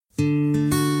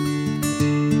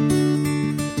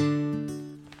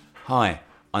Hi,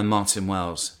 I'm Martin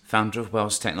Wells, founder of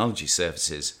Wells Technology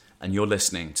Services, and you're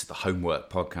listening to the Homework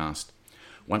Podcast.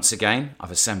 Once again, I've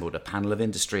assembled a panel of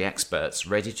industry experts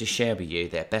ready to share with you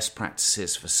their best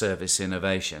practices for service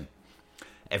innovation.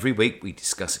 Every week we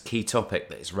discuss a key topic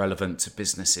that is relevant to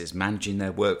businesses managing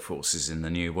their workforces in the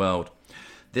new world.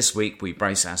 This week we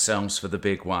brace ourselves for the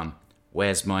big one.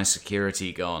 Where's my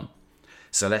security gone?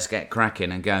 So let's get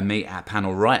cracking and go and meet our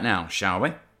panel right now, shall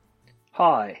we?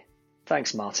 Hi.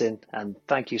 Thanks, Martin, and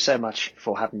thank you so much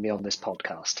for having me on this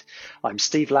podcast. I'm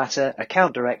Steve Latter,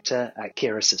 Account Director at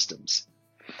Kira Systems.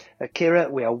 At Kira,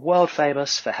 we are world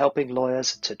famous for helping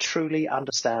lawyers to truly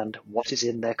understand what is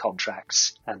in their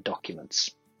contracts and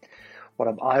documents. What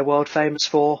am I world famous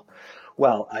for?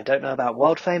 Well, I don't know about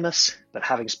world famous, but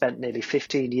having spent nearly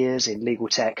 15 years in legal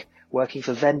tech working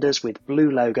for vendors with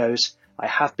blue logos, I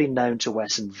have been known to wear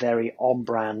some very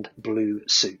on-brand blue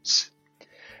suits.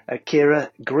 At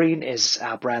Kira, green is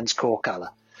our brand's core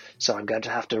colour, so I'm going to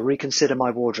have to reconsider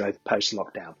my wardrobe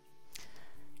post-lockdown.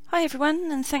 Hi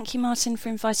everyone, and thank you Martin for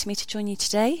inviting me to join you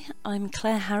today. I'm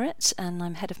Claire Harrett and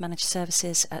I'm Head of Managed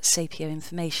Services at Sapio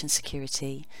Information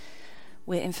Security.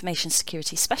 We're information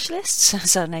security specialists,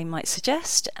 as our name might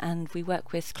suggest, and we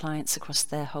work with clients across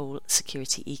their whole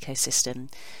security ecosystem.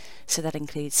 So that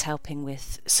includes helping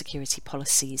with security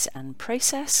policies and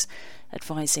process,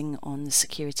 advising on the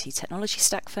security technology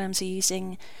stack firms are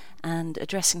using, and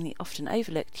addressing the often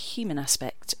overlooked human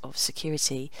aspect of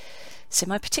security. So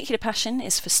my particular passion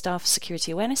is for staff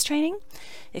security awareness training,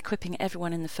 equipping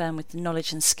everyone in the firm with the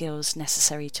knowledge and skills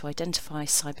necessary to identify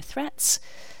cyber threats,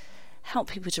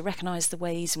 help people to recognise the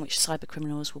ways in which cyber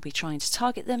criminals will be trying to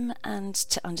target them, and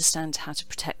to understand how to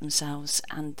protect themselves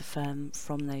and the firm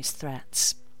from those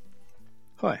threats.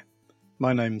 Hi,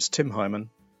 my name's Tim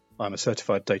Hyman. I'm a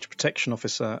Certified Data Protection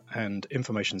Officer and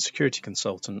Information Security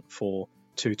Consultant for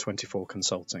 224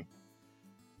 Consulting.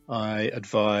 I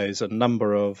advise a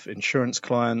number of insurance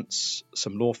clients,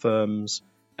 some law firms,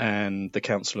 and the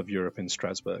Council of Europe in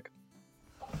Strasbourg.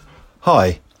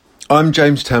 Hi, I'm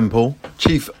James Temple,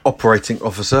 Chief Operating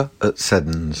Officer at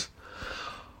Seddons.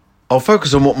 I'll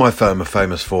focus on what my firm are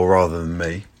famous for rather than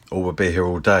me, or we'll be here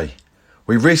all day.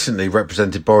 We recently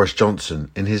represented Boris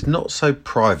Johnson in his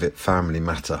not-so-private family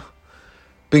matter.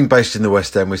 Being based in the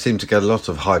West End, we seem to get a lot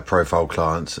of high-profile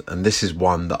clients, and this is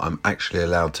one that I'm actually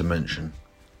allowed to mention.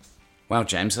 Well,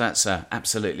 James, that's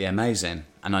absolutely amazing.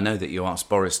 And I know that you asked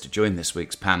Boris to join this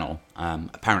week's panel.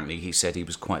 Apparently, he said he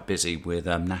was quite busy with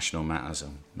national matters.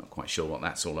 I'm not quite sure what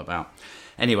that's all about.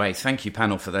 Anyway, thank you,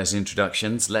 panel, for those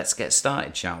introductions. Let's get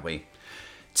started, shall we?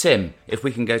 Tim, if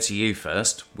we can go to you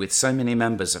first, with so many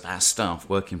members of our staff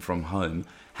working from home,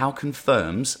 how can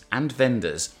firms and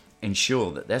vendors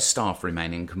ensure that their staff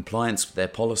remain in compliance with their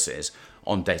policies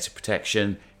on data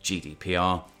protection,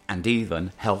 GDPR, and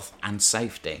even health and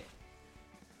safety?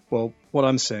 Well, what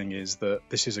I'm saying is that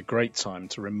this is a great time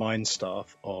to remind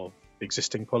staff of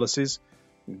existing policies,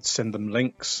 send them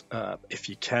links. If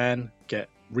you can,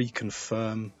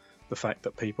 reconfirm the fact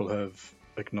that people have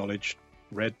acknowledged,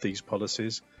 read these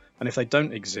policies, and if they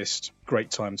don't exist, great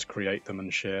time to create them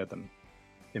and share them.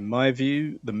 In my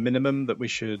view, the minimum that we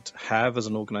should have as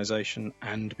an organisation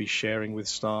and be sharing with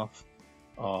staff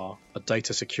are a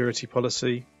data security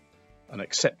policy, an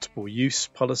acceptable use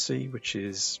policy, which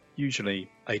is usually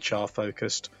HR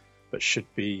focused, but should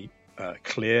be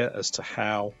clear as to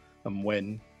how and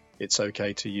when it's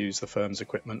okay to use the firm's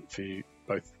equipment for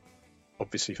both,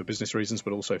 obviously for business reasons,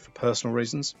 but also for personal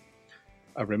reasons,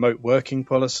 a remote working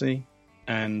policy,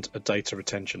 and a data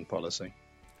retention policy.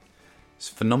 It's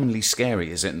phenomenally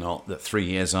scary, is it not, that 3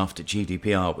 years after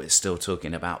GDPR we're still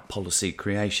talking about policy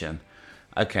creation?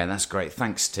 Okay, that's great.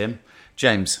 Thanks, Tim.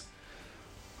 James?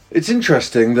 It's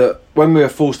interesting that when we were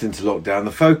forced into lockdown,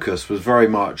 the focus was very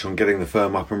much on getting the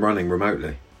firm up and running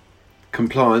remotely.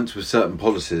 Compliance with certain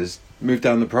policies moved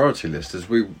down the priority list as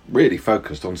we really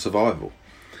focused on survival.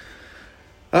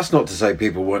 That's not to say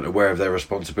people weren't aware of their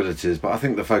responsibilities, but I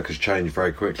think the focus changed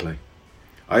very quickly.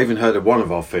 I even heard of one of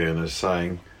our fee earners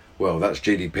saying, well, that's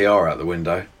GDPR out the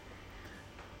window.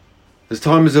 As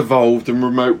time has evolved and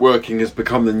remote working has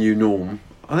become the new norm,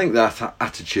 I think that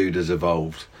attitude has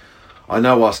evolved. I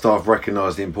know our staff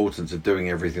recognise the importance of doing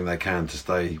everything they can to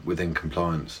stay within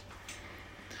compliance.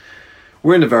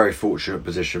 We're in a very fortunate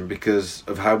position because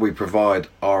of how we provide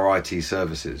our IT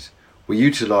services. We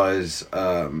utilise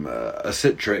a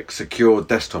Citrix secure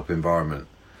desktop environment,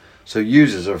 so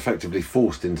users are effectively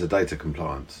forced into data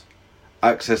compliance.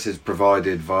 Access is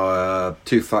provided via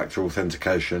two-factor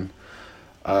authentication,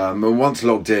 and once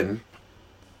logged in,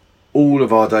 all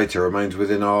of our data remains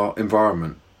within our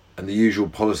environment, and the usual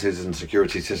policies and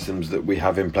security systems that we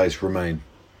have in place remain.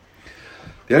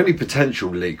 The only potential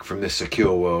leak from this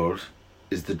secure world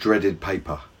is the dreaded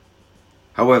paper.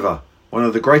 However, one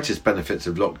of the greatest benefits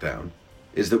of lockdown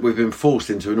is that we've been forced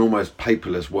into an almost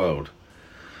paperless world.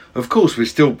 Of course, we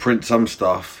still print some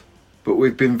stuff, but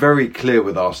we've been very clear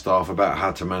with our staff about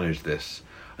how to manage this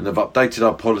and have updated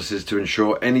our policies to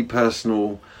ensure any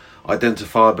personal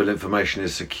identifiable information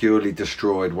is securely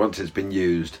destroyed once it's been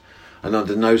used, and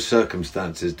under no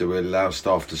circumstances do we allow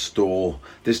staff to store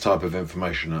this type of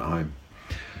information at home.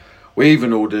 We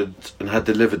even ordered and had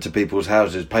delivered to people's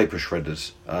houses paper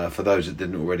shredders for those that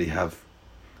didn't already have.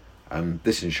 And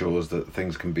this ensures that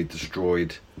things can be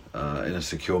destroyed in a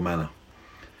secure manner.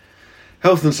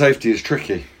 Health and safety is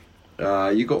tricky.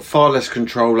 You've got far less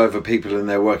control over people in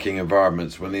their working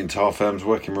environments when the entire firm's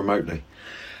working remotely.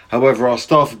 However, our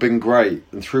staff have been great,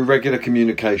 and through regular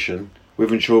communication,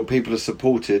 we've ensured people are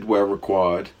supported where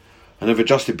required and have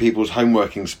adjusted people's home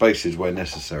working spaces where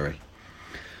necessary.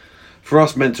 For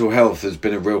us, mental health has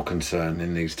been a real concern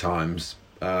in these times.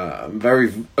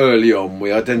 Very early on,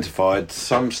 we identified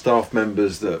some staff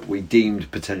members that we deemed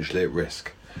potentially at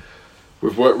risk.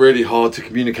 We've worked really hard to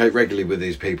communicate regularly with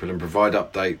these people and provide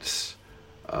updates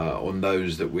on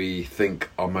those that we think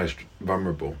are most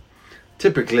vulnerable.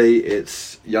 Typically,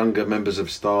 it's younger members of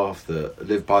staff that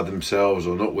live by themselves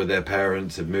or not with their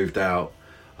parents, have moved out,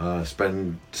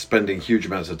 spending huge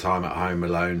amounts of time at home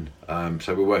alone.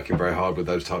 So we're working very hard with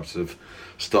those types of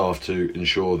staff to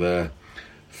ensure they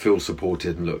feel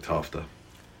supported and looked after.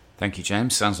 Thank you,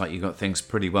 James. Sounds like you got things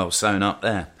pretty well sewn up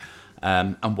there.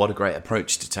 And what a great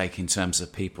approach to take in terms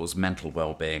of people's mental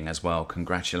well-being as well.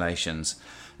 Congratulations.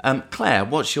 Claire,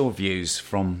 what's your views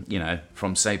from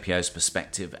SAPIO's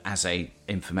perspective as a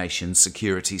information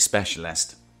security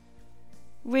specialist?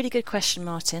 Really good question,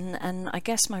 Martin, and I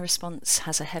guess my response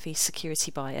has a heavy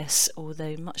security bias,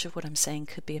 although much of what I'm saying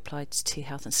could be applied to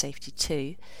health and safety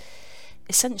too.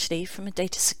 Essentially, from a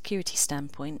data security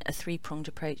standpoint, a three-pronged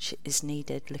approach is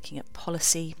needed, looking at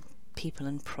policy, people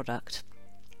and product.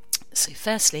 So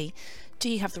firstly, do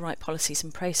you have the right policies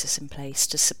and process in place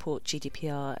to support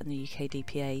GDPR and the UK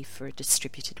DPA for a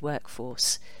distributed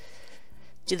workforce?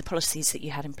 Do the policies that you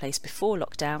had in place before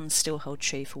lockdown still hold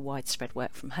true for widespread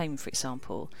work from home, for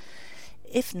example?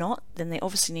 If not, then they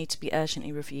obviously need to be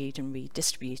urgently reviewed and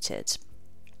redistributed.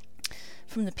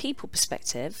 From the people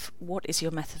perspective, what is your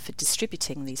method for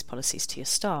distributing these policies to your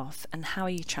staff, and how are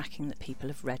you tracking that people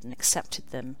have read and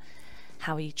accepted them?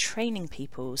 How are you training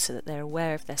people so that they're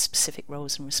aware of their specific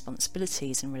roles and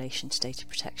responsibilities in relation to data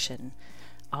protection?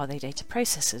 Are they data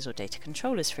processors or data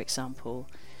controllers, for example?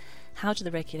 How do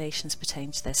the regulations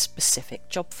pertain to their specific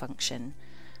job function?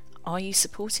 Are you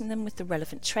supporting them with the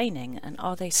relevant training, and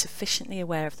are they sufficiently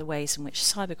aware of the ways in which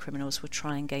cybercriminals will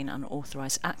try and gain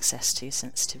unauthorised access to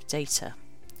sensitive data?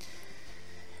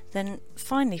 Then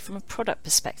finally, from a product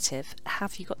perspective,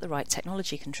 have you got the right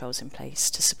technology controls in place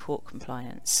to support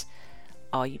compliance?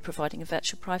 Are you providing a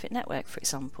virtual private network, for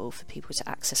example, for people to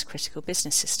access critical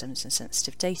business systems and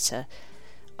sensitive data?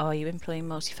 Are you employing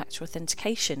multi-factor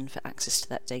authentication for access to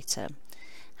that data?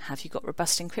 Have you got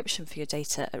robust encryption for your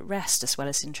data at rest as well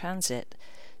as in transit?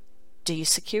 Do your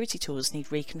security tools need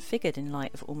reconfigured in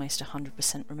light of almost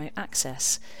 100% remote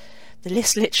access? The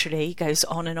list literally goes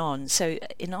on and on. So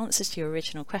in answer to your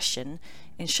original question,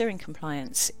 ensuring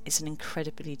compliance is an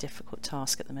incredibly difficult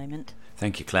task at the moment.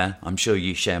 Thank you, Claire. I'm sure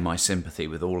you share my sympathy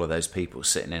with all of those people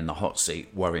sitting in the hot seat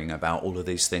worrying about all of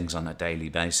these things on a daily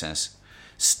basis.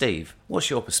 Steve, what's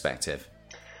your perspective?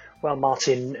 Well,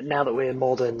 Martin, now that we're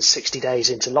more than 60 days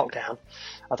into lockdown,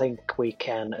 I think we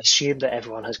can assume that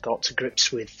everyone has got to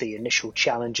grips with the initial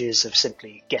challenges of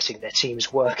simply getting their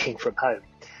teams working from home.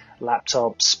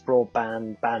 Laptops,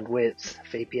 broadband, bandwidth,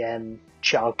 VPN,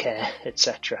 childcare,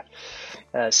 etc.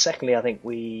 Secondly, I think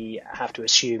we have to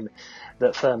assume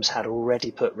that firms had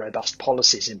already put robust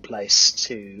policies in place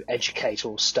to educate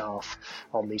all staff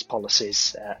on these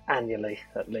policies annually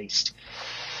at least.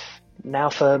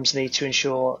 Now firms need to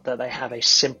ensure that they have a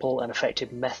simple and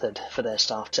effective method for their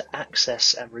staff to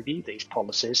access and review these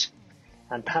policies,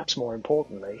 and perhaps more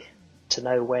importantly, to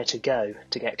know where to go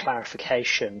to get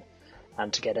clarification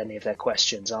and to get any of their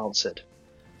questions answered.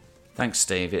 Thanks,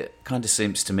 Steve. It kind of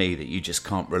seems to me that you just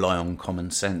can't rely on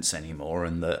common sense anymore,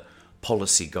 and that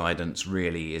policy guidance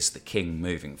really is the king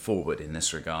moving forward in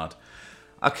this regard.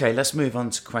 Okay, let's move on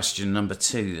to question number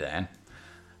 2 then.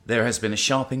 There has been a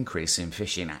sharp increase in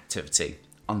phishing activity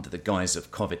under the guise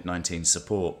of COVID-19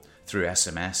 support through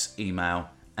SMS,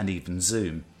 email and even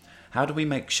Zoom. How do we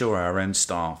make sure our own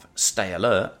staff stay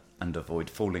alert and avoid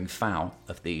falling foul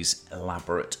of these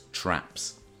elaborate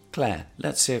traps? Claire,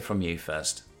 let's hear from you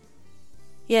first.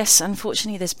 Yes,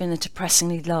 unfortunately there's been a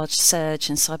depressingly large surge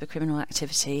in cybercriminal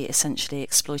activity, essentially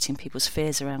exploiting people's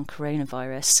fears around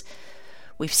coronavirus.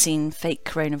 We've seen fake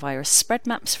coronavirus spread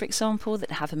maps, for example,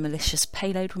 that have a malicious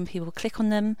payload when people click on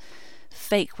them,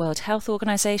 fake World Health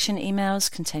Organization emails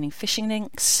containing phishing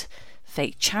links,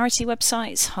 fake charity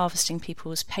websites harvesting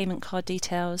people's payment card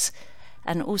details,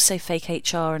 and also fake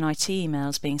HR and IT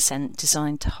emails being sent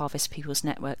designed to harvest people's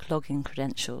network login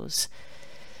credentials.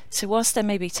 So whilst there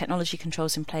may be technology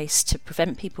controls in place to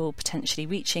prevent people potentially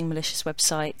reaching malicious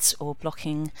websites or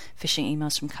blocking phishing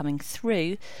emails from coming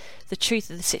through, the truth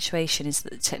of the situation is that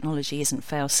the technology isn't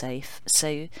fail-safe.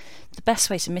 So the best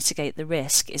way to mitigate the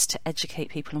risk is to educate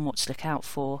people on what to look out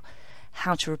for,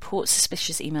 how to report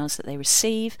suspicious emails that they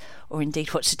receive, or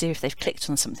indeed what to do if they've clicked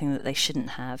on something that they shouldn't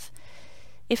have.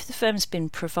 If the firm's been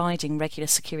providing regular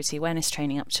security awareness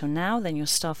training up till now, then your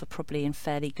staff are probably in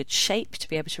fairly good shape to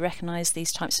be able to recognise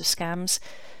these types of scams.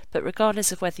 But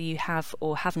regardless of whether you have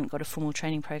or haven't got a formal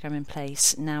training programme in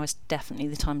place, now is definitely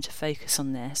the time to focus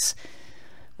on this.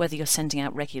 Whether you're sending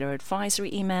out regular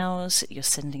advisory emails, you're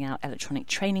sending out electronic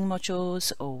training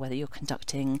modules, or whether you're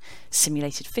conducting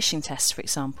simulated phishing tests, for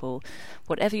example,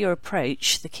 whatever your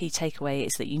approach, the key takeaway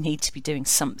is that you need to be doing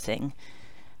something.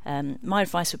 My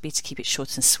advice would be to keep it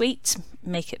short and sweet,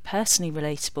 make it personally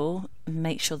relatable,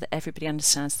 make sure that everybody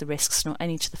understands the risks not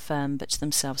only to the firm but to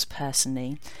themselves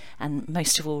personally, and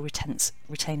most of all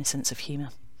retain a sense of humour.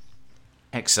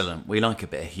 Excellent. We like a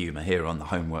bit of humour here on the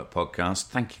Homework Podcast.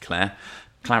 Thank you, Claire.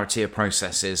 Clarity of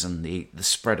processes and the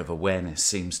spread of awareness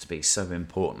seems to be so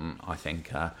important, I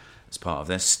think, as part of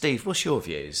this. Steve, what's your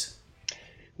views?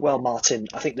 Well, Martin,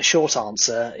 I think the short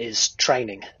answer is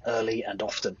training early and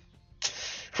often.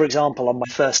 For example, on my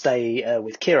first day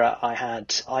with Kira, I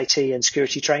had IT and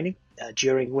security training,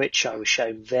 during which I was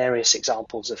shown various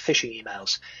examples of phishing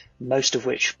emails, most of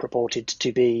which purported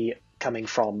to be coming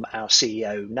from our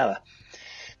CEO, Noah.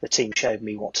 The team showed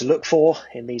me what to look for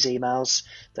in these emails,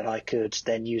 that I could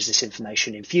then use this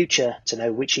information in future to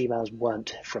know which emails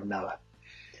weren't from Noah.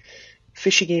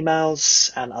 Phishing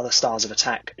emails and other styles of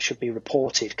attack should be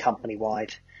reported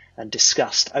company-wide and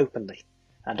discussed openly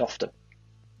and often.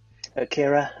 At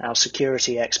Kira, our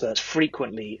security experts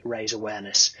frequently raise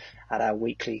awareness at our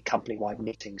weekly company-wide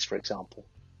meetings, for example.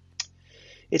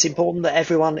 It's important that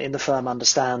everyone in the firm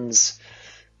understands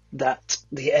that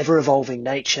the ever-evolving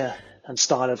nature and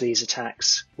style of these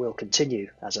attacks will continue,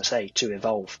 as I say, to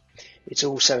evolve. It's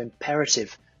also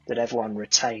imperative that everyone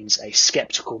retains a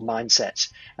skeptical mindset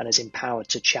and is empowered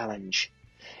to challenge,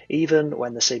 even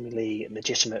when the seemingly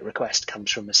legitimate request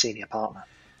comes from a senior partner.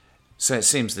 So it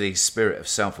seems the spirit of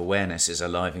self-awareness is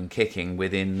alive and kicking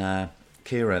within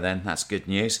Kira then. That's good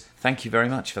news. Thank you very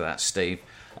much for that, Steve.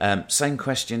 Same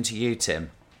question to you, Tim.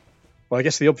 Well, I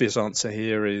guess the obvious answer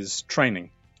here is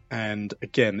training. And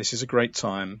again, this is a great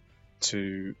time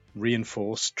to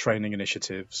reinforce training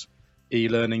initiatives.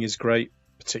 E-learning is great,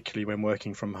 particularly when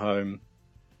working from home.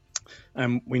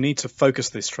 And we need to focus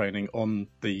this training on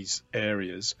these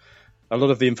areas. A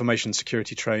lot of the information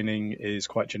security training is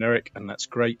quite generic, and that's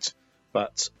great.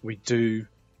 But we do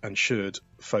and should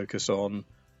focus on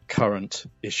current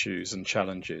issues and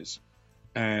challenges.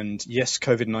 And yes,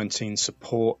 COVID-19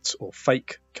 support or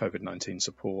fake COVID-19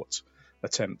 support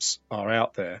attempts are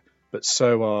out there, but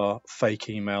so are fake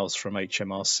emails from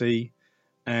HMRC.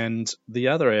 And the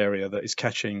other area that is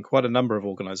catching quite a number of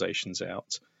organizations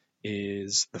out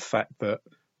is the fact that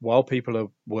while people are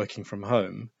working from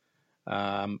home,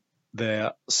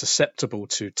 they're susceptible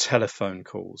to telephone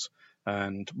calls.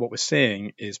 And what we're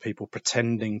seeing is people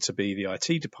pretending to be the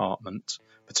IT department,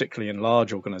 particularly in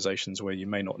large organizations where you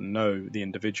may not know the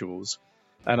individuals,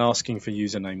 and asking for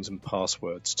usernames and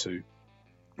passwords to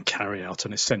carry out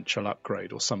an essential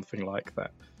upgrade or something like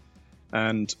that.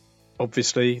 And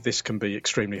obviously this can be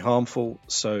extremely harmful.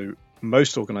 So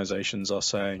most organizations are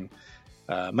saying,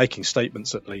 making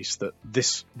statements at least, that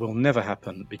this will never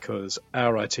happen because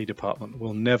our IT department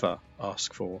will never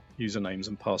ask for usernames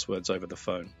and passwords over the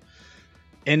phone.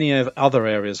 Any other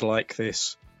areas like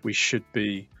this, we should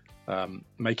be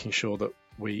making sure that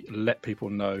we let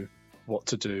people know what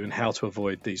to do and how to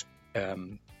avoid these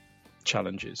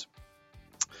challenges.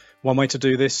 One way to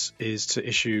do this is to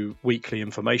issue weekly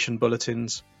information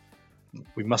bulletins.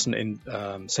 We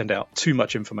mustn't send out too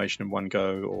much information in one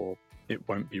go, or it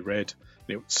won't be read.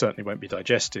 It certainly won't be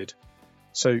digested.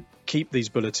 So keep these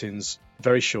bulletins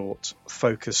very short,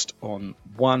 focused on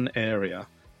one area,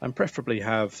 and preferably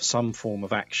have some form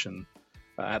of action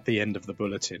at the end of the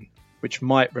bulletin, which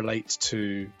might relate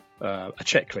to a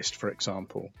checklist, for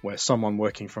example, where someone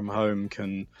working from home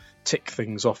can tick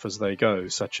things off as they go,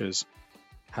 such as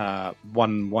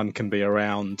One can be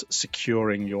around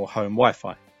securing your home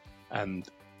Wi-Fi and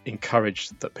encourage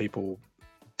that people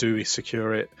do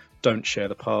secure it, don't share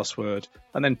the password,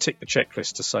 and then tick the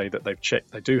checklist to say that they've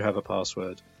checked they do have a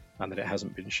password and that it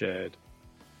hasn't been shared.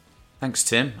 Thanks,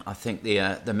 Tim. I think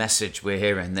the message we're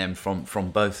hearing then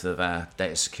from both of our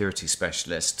data security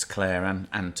specialists, Claire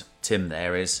and Tim,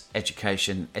 there is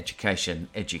education, education,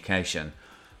 education.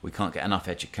 We can't get enough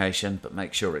education, but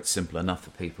make sure it's simple enough for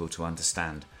people to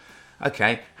understand.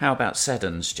 Okay, how about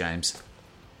SEDDNs, James?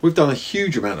 We've done a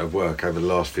huge amount of work over the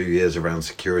last few years around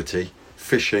security,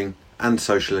 phishing and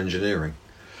social engineering.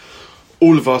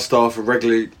 All of our staff are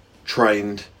regularly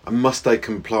trained and must stay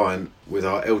compliant with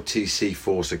our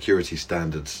LTC4 security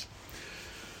standards.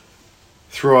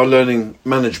 Through our learning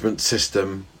management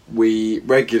system, we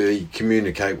regularly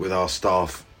communicate with our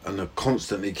staff and are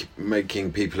constantly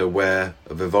making people aware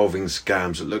of evolving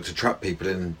scams that look to trap people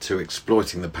into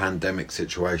exploiting the pandemic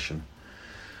situation.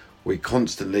 We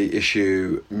constantly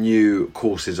issue new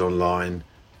courses online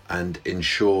and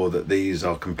ensure that these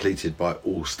are completed by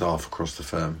all staff across the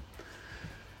firm.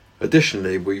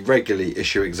 Additionally, we regularly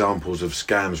issue examples of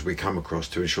scams we come across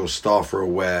to ensure staff are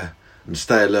aware and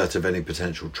stay alert of any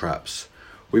potential traps.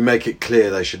 We make it clear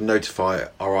they should notify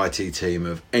our IT team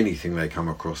of anything they come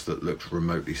across that looks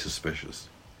remotely suspicious.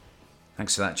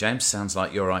 Thanks for that, James. Sounds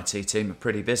like your IT team are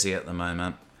pretty busy at the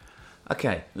moment.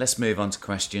 Okay, let's move on to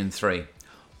question 3.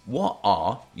 What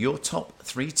are your top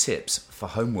 3 tips for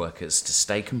home workers to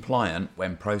stay compliant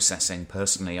when processing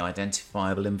personally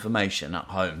identifiable information at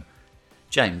home?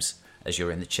 James, as you're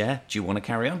in the chair, do you want to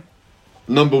carry on?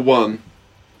 Number 1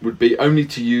 would be only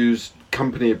to use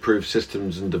company-approved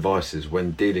systems and devices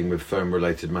when dealing with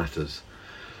firm-related matters.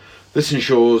 This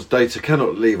ensures data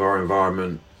cannot leave our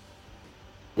environment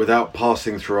without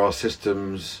passing through our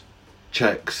systems,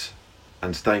 checks,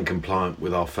 and staying compliant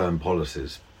with our firm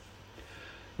policies.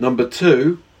 Number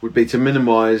 2 would be to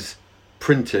minimise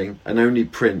printing and only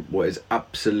print what is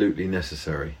absolutely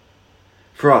necessary.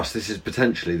 For us, this is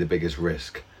potentially the biggest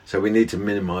risk, so we need to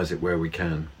minimise it where we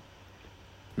can.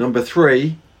 Number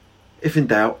 3, if in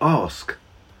doubt, ask.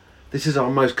 This is our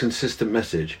most consistent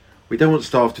message. We don't want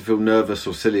staff to feel nervous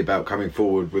or silly about coming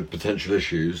forward with potential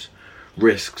issues,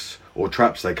 risks, or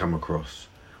traps they come across.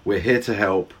 We're here to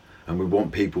help, and we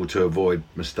want people to avoid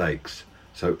mistakes.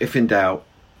 So if in doubt,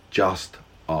 just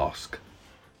ask.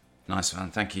 Nice one,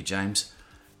 thank you, James.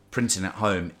 Printing at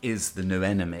home is the new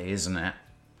enemy, isn't it?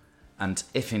 And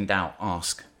if in doubt,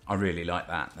 ask. I really like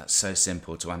that. That's so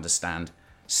simple to understand.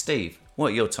 Steve, what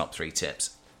are your top 3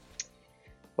 tips?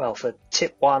 Well, for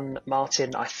tip 1,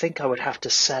 Martin, I think I would have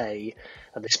to say,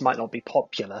 and this might not be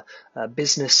popular,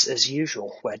 business as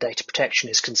usual where data protection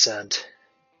is concerned.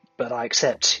 But I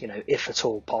accept, if at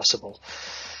all possible.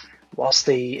 Whilst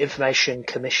the Information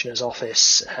Commissioner's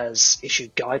Office has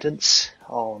issued guidance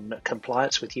on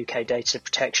compliance with UK data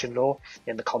protection law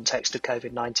in the context of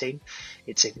COVID-19,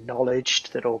 it's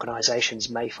acknowledged that organisations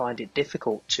may find it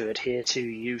difficult to adhere to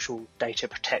usual data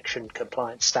protection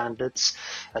compliance standards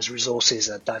as resources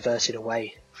are diverted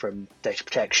away from data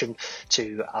protection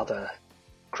to other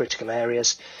critical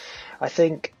areas. I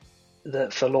think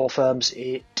that for law firms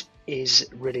it is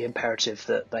really imperative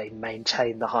that they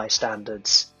maintain the high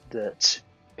standards that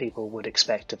people would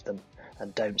expect of them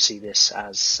and don't see this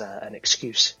as an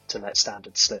excuse to let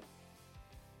standards slip.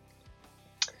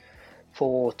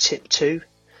 For tip 2,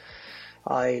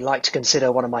 I like to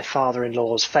consider one of my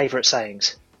father-in-law's favourite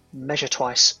sayings, measure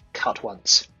twice, cut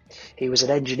once. He was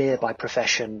an engineer by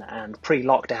profession and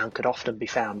pre-lockdown could often be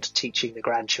found teaching the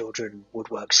grandchildren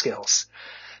woodwork skills.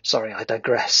 Sorry, I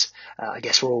digress. I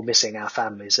guess we're all missing our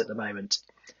families at the moment.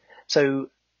 So,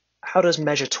 how does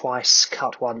measure twice,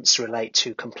 cut once relate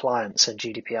to compliance and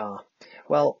GDPR?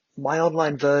 Well, my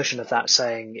online version of that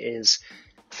saying is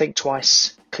think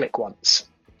twice, click once.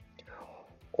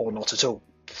 Or not at all.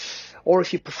 Or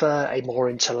if you prefer a more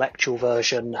intellectual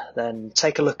version, then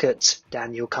take a look at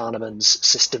Daniel Kahneman's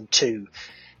System 2,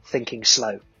 Thinking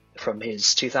Slow, from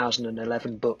his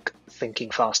 2011 book, Thinking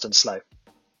Fast and Slow.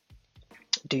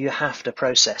 Do you have to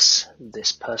process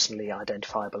this personally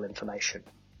identifiable information?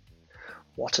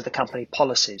 What are the company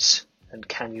policies and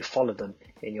can you follow them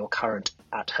in your current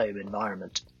at-home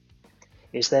environment?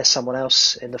 Is there someone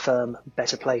else in the firm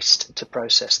better placed to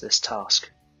process this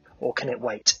task? Or can it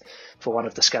wait for one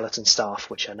of the skeleton staff,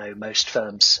 which I know most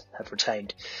firms have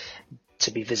retained,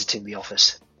 to be visiting the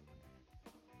office?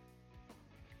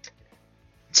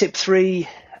 Tip 3,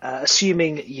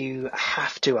 assuming you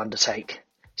have to undertake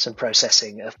some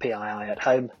processing of PII at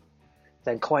home,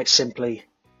 then quite simply,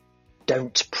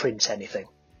 don't print anything.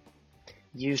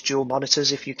 Use dual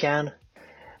monitors if you can,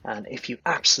 And if you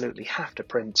absolutely have to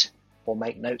print or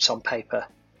make notes on paper,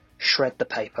 shred the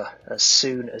paper as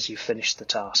soon as you finish the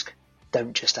task.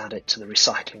 Don't just add it to the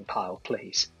recycling pile,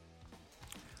 please.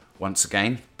 Once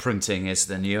again, printing is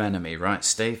the new enemy, right,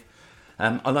 Steve?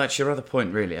 I liked your other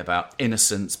point really about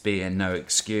innocence being no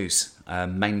excuse,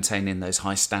 maintaining those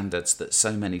high standards that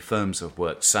so many firms have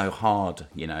worked so hard,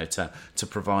 to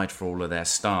provide for all of their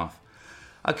staff.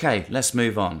 Okay, let's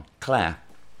move on. Claire.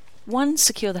 1.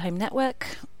 Secure the home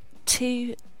network.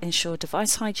 2. Ensure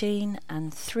device hygiene.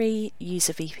 And 3. Use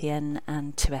a VPN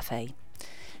and 2FA.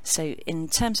 So in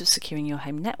terms of securing your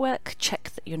home network,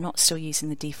 check that you're not still using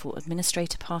the default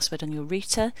administrator password on your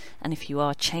router, and if you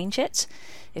are, change it.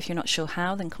 If you're not sure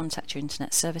how, then contact your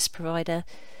internet service provider.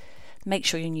 Make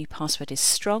sure your new password is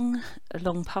strong. A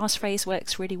long passphrase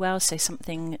works really well, so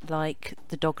something like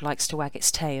 "the dog likes to wag its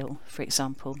tail," for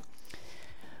example.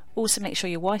 Also make sure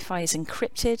your Wi-Fi is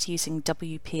encrypted using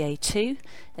WPA2.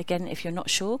 Again, if you're not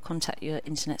sure, contact your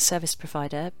internet service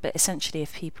provider, but essentially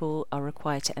if people are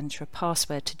required to enter a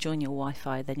password to join your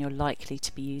Wi-Fi, then you're likely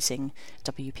to be using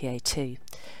WPA2.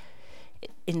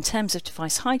 In terms of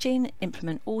device hygiene,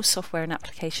 implement all software and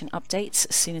application updates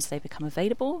as soon as they become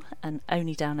available, and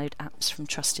only download apps from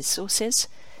trusted sources.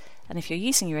 And if you're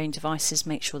using your own devices,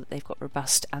 make sure that they've got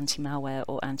robust anti-malware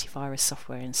or antivirus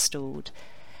software installed.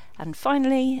 And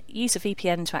finally, use a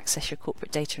VPN to access your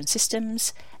corporate data and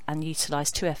systems, and utilise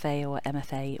 2FA or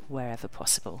MFA wherever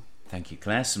possible. Thank you,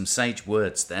 Claire. Some sage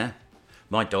words there.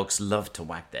 My dogs love to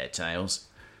wag their tails.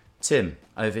 Tim,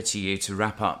 over to you to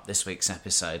wrap up this week's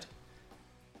episode.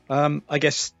 I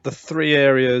guess the 3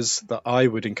 areas that I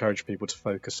would encourage people to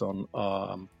focus on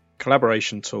are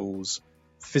collaboration tools,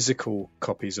 physical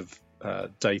copies of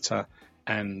data,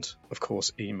 and, of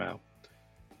course, email.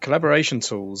 Collaboration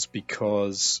tools,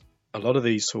 because a lot of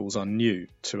these tools are new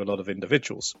to a lot of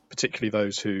individuals, particularly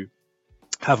those who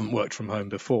haven't worked from home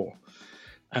before.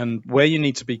 And where you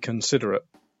need to be considerate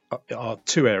are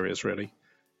 2 areas, really.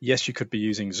 Yes, you could be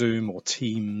using Zoom or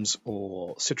Teams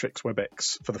or Citrix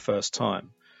WebEx for the first time.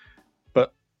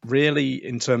 But really,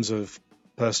 in terms of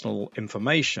personal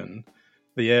information,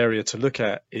 the area to look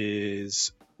at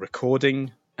is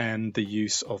recording and the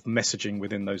use of messaging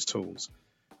within those tools.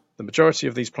 The majority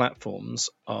of these platforms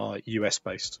are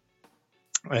US-based.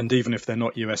 And even if they're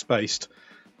not US-based,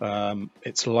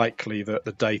 it's likely that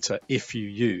the data, if you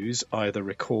use either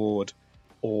record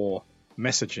or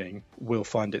messaging, will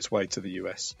find its way to the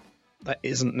US. That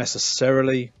isn't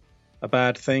necessarily a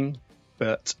bad thing,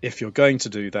 but if you're going to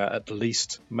do that, at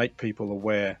least make people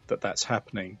aware that that's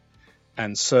happening,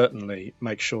 and certainly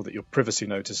make sure that your privacy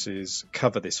notices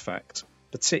cover this fact,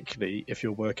 particularly if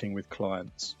you're working with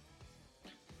clients.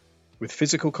 With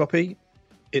physical copy,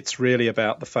 it's really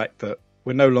about the fact that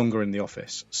we're no longer in the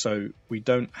office, so we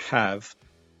don't have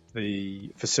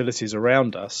the facilities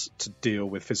around us to deal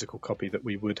with physical copy that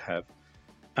we would have.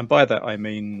 And by that I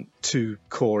mean 2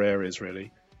 core areas,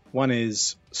 really. One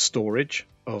is storage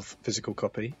of physical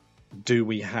copy. Do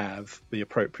we have the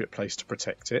appropriate place to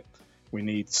protect it? We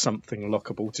need something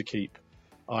lockable to keep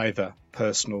either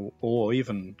personal or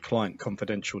even client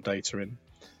confidential data in.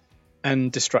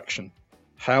 And destruction.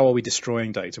 How are we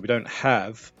destroying data? We don't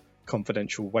have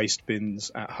confidential waste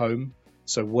bins at home,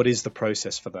 so what is the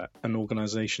process for that? And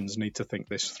organisations need to think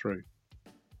this through.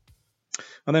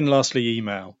 And then lastly,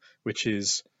 email, which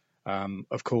is,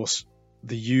 of course,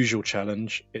 the usual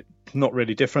challenge. It's not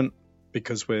really different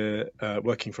because we're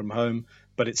working from home,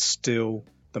 but it's still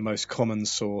the most common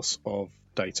source of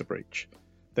data breach.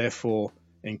 Therefore,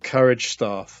 encourage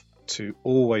staff to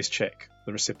always check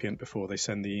the recipient before they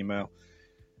send the email.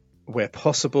 Where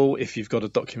possible, if you've got a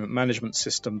document management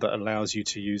system that allows you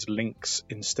to use links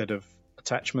instead of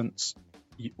attachments,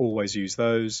 you always use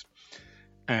those.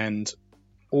 And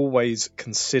always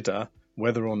consider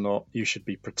whether or not you should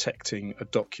be protecting a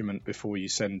document before you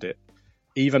send it.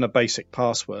 Even a basic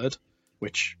password,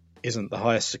 which isn't the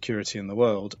highest security in the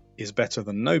world, is better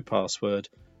than no password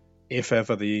if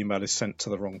ever the email is sent to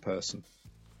the wrong person.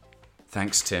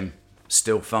 Thanks, Tim.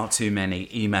 Still far too many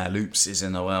email oopses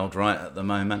in the world right at the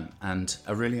moment, and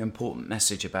a really important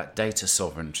message about data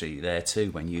sovereignty there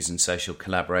too when using social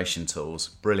collaboration tools.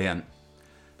 Brilliant.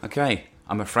 Okay,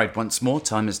 I'm afraid once more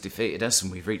time has defeated us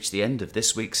and we've reached the end of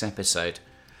this week's episode.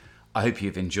 I hope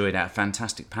you've enjoyed our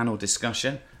fantastic panel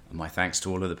discussion, and my thanks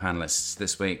to all of the panellists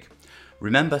this week.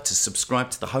 Remember to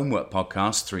subscribe to the Homework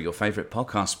Podcast through your favourite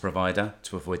podcast provider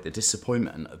to avoid the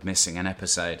disappointment of missing an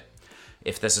episode.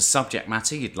 If there's a subject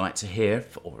matter you'd like to hear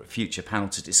or a future panel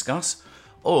to discuss,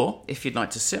 or if you'd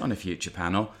like to sit on a future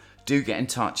panel, do get in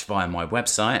touch via my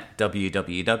website,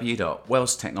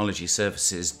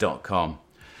 www.wellstechnologyservices.com.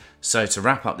 So to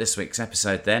wrap up this week's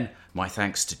episode then, my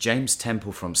thanks to James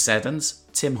Temple from Seddons,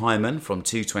 Tim Hyman from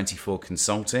 224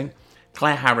 Consulting,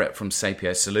 Claire Harrett from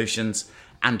Sapio Solutions,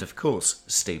 and of course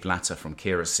Steve Latter from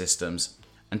Kira Systems.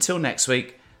 Until next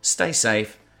week, stay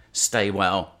safe, stay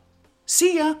well.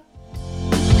 See ya!